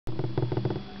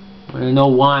I don't know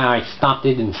why I stopped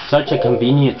it in such a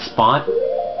convenient spot.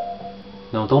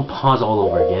 No, don't pause all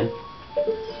over again.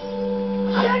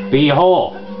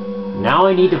 Behold! Now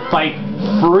I need to fight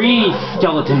 3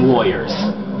 skeleton warriors.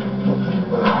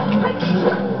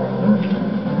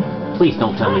 Please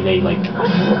don't tell me they, like,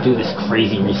 do this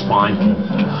crazy respawn thing.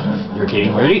 You're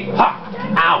getting ready? Ha!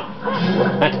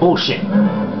 Ow! That's bullshit.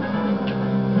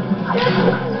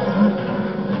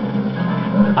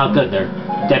 Oh, good, they're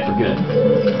dead for good.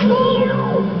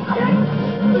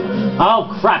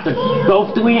 Oh, crap, they're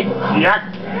both doing it? Yeah.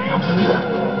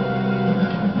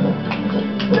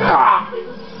 Ah!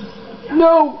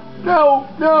 No! No!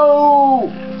 No!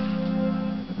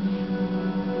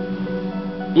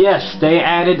 Yes, they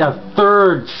added a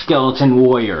 3rd skeleton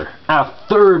warrior. A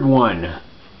 3rd one.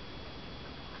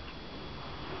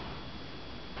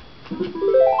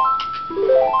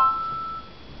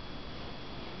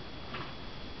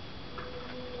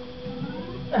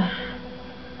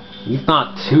 You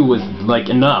thought 2 was, like,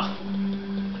 enough.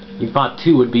 You thought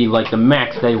 2 would be, like, the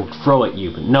max they would throw at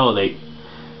you. But no, they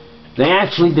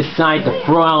actually decide to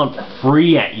throw out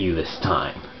 3 at you this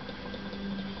time.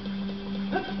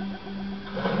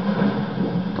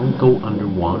 Don't go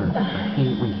underwater. I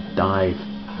hate when you dive.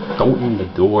 Go in the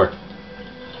door.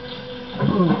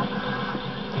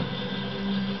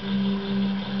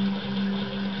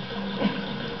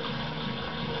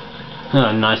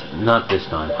 Not this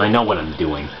time. I know what I'm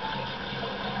doing.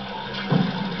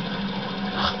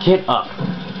 Get up.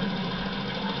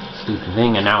 Stupid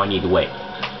thing, and now I need to wait.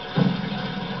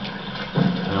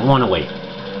 I don't want to wait.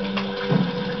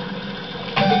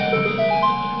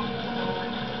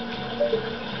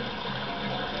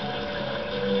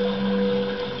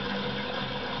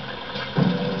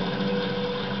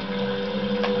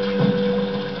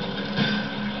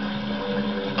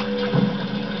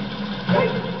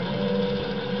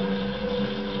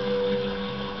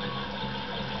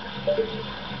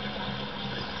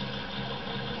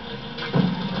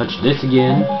 Touch this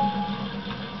again.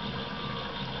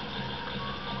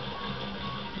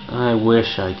 I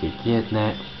wish I could get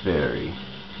that fairy.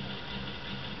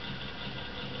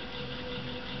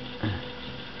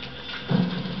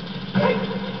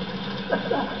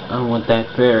 I want that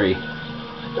fairy.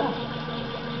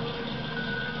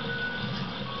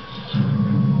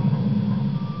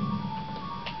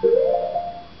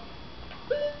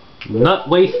 Not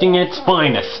wasting its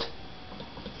finest.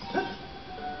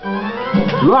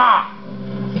 Ah!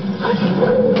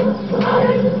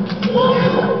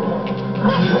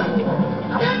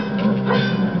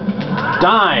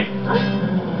 Die!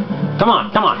 Come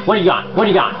on, come on. What do you got? What do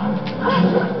you got?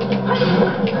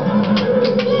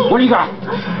 What do you got?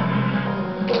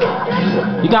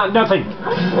 You got nothing.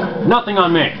 Nothing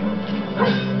on me.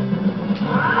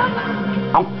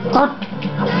 Oh,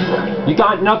 God. You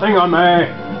got nothing on me.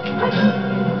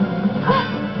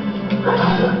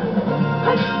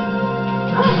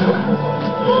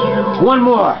 One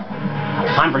more.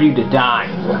 Time for you to die.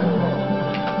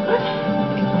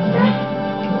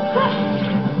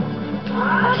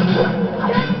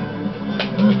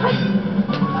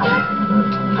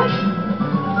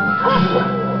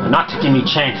 I'm not taking any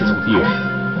chances with you.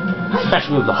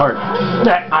 Especially with the heart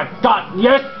that I've got.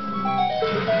 Yes!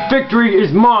 Victory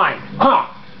is mine! Huh!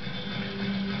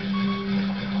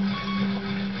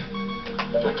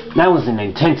 That was an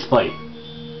intense fight.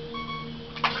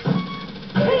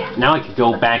 Now I can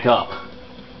go back up.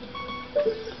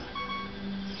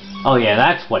 Oh yeah,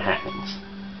 that's what happens.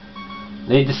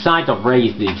 They decide to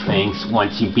raise these things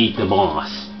once you beat the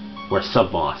boss. Or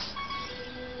sub-boss.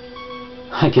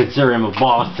 I consider him a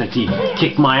boss since he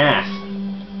kicked my ass.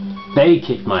 They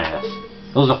kicked my ass.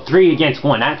 Those are 3 against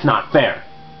 1. That's not fair.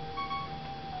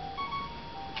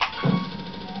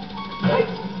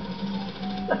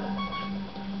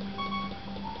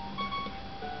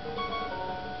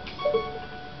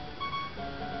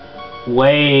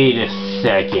 Wait a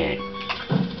second.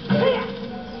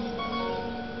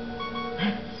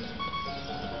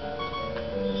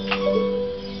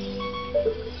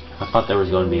 I thought there was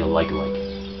going to be a like.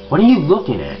 What are you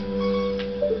looking at?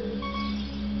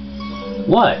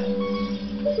 What?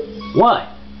 What?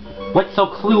 What's so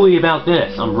cluey about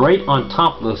this? I'm right on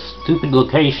top of the stupid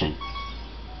location.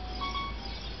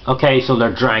 Okay, so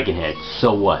they're dragon heads.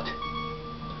 So what?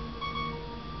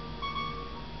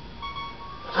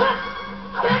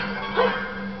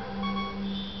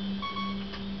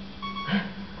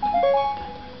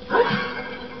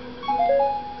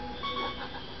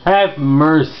 Have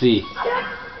mercy.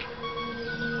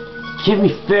 Give me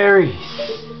fairies.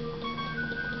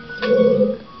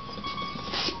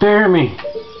 Spare me.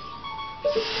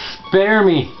 Spare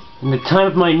me in the time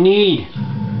of my need.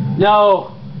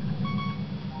 No!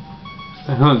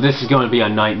 This is going to be a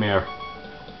nightmare.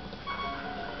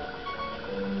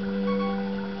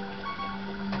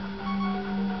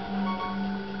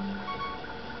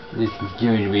 This is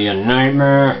going to be a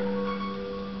nightmare.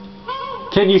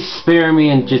 Can you spare me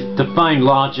and just define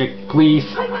logic, please?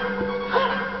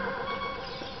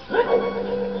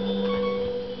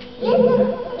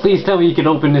 Please tell me you can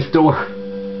open this door.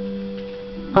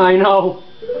 I know.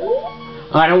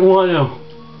 I don't want to.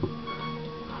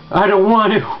 I don't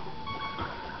want to.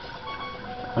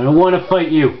 I don't want to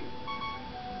fight you.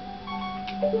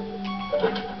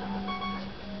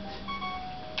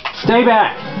 Stay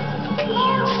back.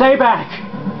 Stay back.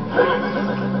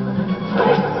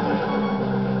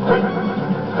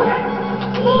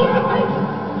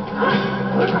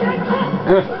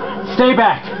 Stay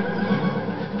back.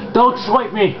 Don't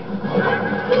swipe me.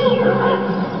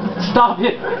 Stop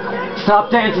it. Stop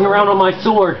dancing around on my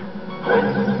sword.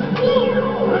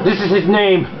 This is his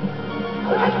name.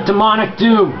 Demonic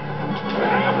Doom.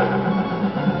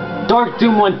 Dark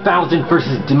Doom 1000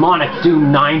 versus Demonic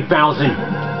Doom 9000.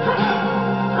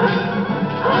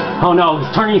 Oh no,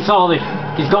 he's turning solid.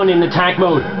 He's going in attack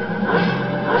mode.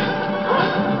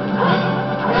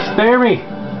 Spare me.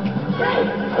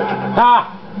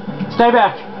 Ah! Stay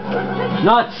back.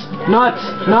 Nuts! Nuts!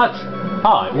 Nuts!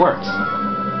 Oh, it works.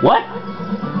 What?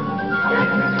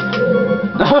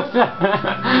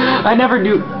 I never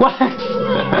knew. What?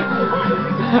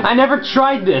 I never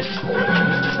tried this.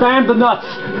 Spam the nuts.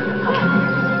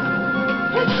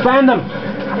 Spam them.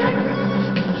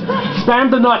 Spam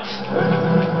the nuts.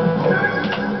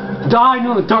 Die,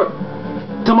 no,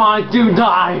 demonic dude,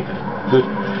 die.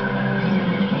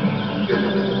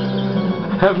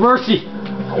 Have mercy.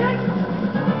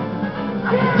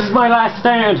 This is my last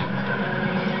stand.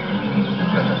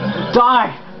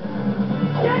 Die.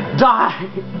 Die.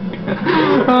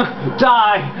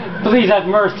 Die. Please have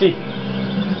mercy.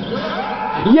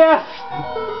 Yes.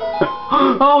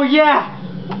 Oh yeah.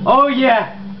 Oh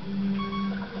yeah.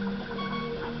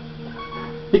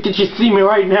 You can just see me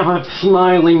right now. I'm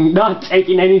smiling, not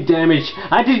taking any damage.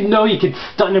 I didn't know you could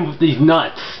stun him with these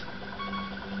nuts.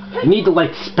 You need to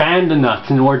like spam the nuts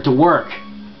in order to work.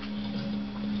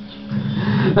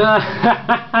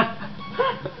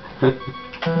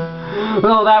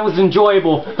 Well, that was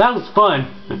enjoyable. That was fun.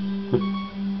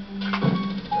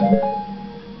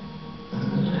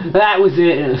 That was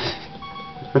it.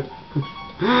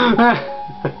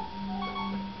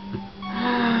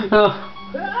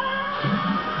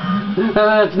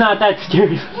 It's not that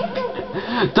scary.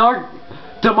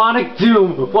 Demonic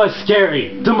Doom was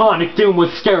scary. Demonic Doom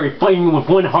was scary. Fighting with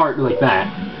one heart like that.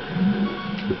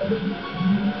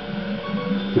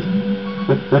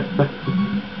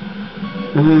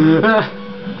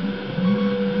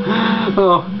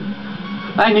 Oh,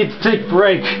 I need to take a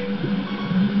break.